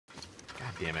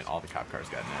damn it, all the cop cars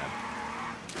got nabbed.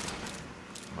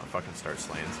 I'm gonna fucking start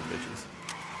slaying some bitches.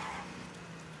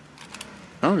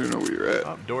 I don't even know where you're at.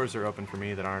 Oh, doors are open for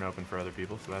me that aren't open for other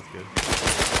people, so that's good.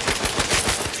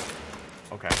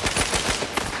 Okay.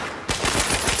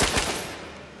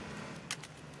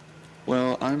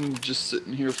 Well, I'm just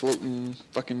sitting here floating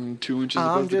fucking 2 inches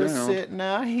above the ground. I'm just sitting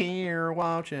out here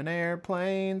watching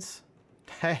airplanes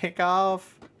take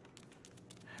off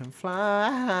and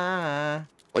fly.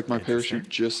 Like my parachute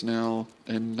just now,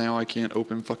 and now I can't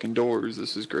open fucking doors.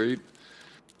 This is great.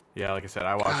 Yeah, like I said,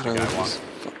 I watched a guy walk.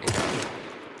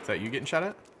 Is that you getting shot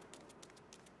at?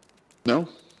 No.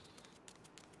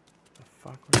 The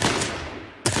fuck?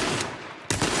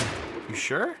 You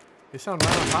sure? They sound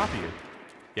right on top of you.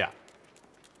 Yeah.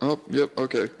 Oh, yep.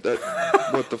 Okay. That.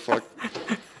 What the fuck?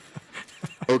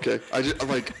 Okay. I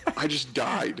just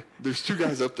died. There's 2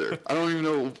 guys up there. I don't even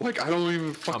know. Like, I don't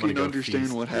even fucking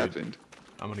understand what happened.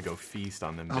 I'm gonna go feast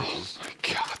on them bitches. Oh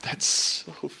my god, that's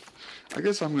so. I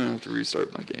guess I'm gonna have to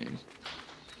restart my game.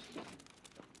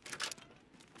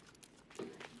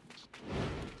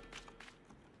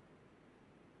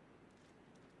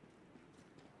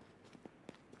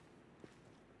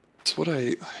 That's what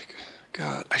I like.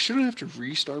 God, I shouldn't have to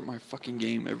restart my fucking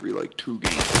game every like 2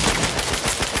 games.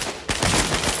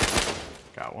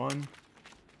 Got one.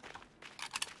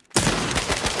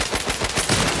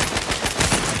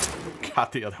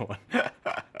 Got the other one.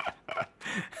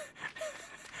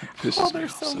 Oh, they're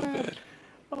so mad.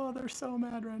 Oh, they're so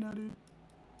mad right now, dude.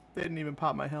 They didn't even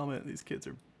pop my helmet. These kids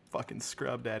are fucking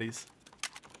scrub daddies.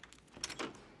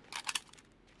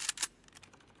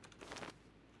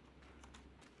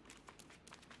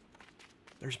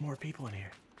 There's more people in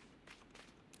here.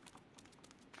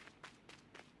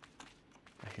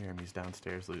 I hear him. He's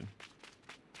downstairs looting.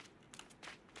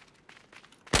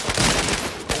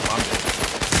 Oh, I'm dead.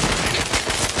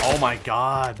 Oh my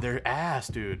god, they're ass,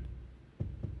 dude.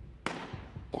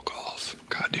 Fuck off.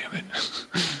 God damn it.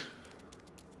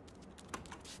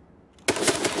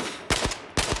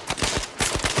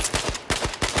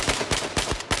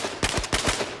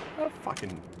 Oh,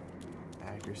 fucking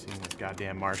accuracy in this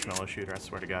goddamn marshmallow shooter, I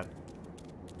swear to god.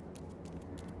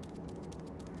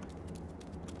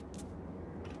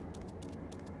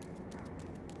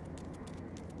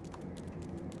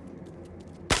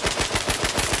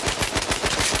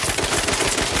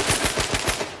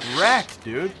 Wrecked,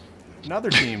 dude.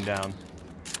 Another team down.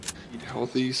 Eat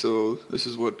healthy, so this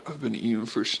is what I've been eating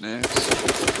for snacks.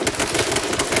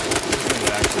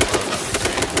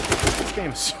 This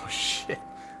game is so shit.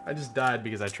 I just died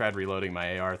because I tried reloading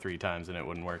my AR 3 times and it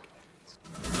wouldn't work.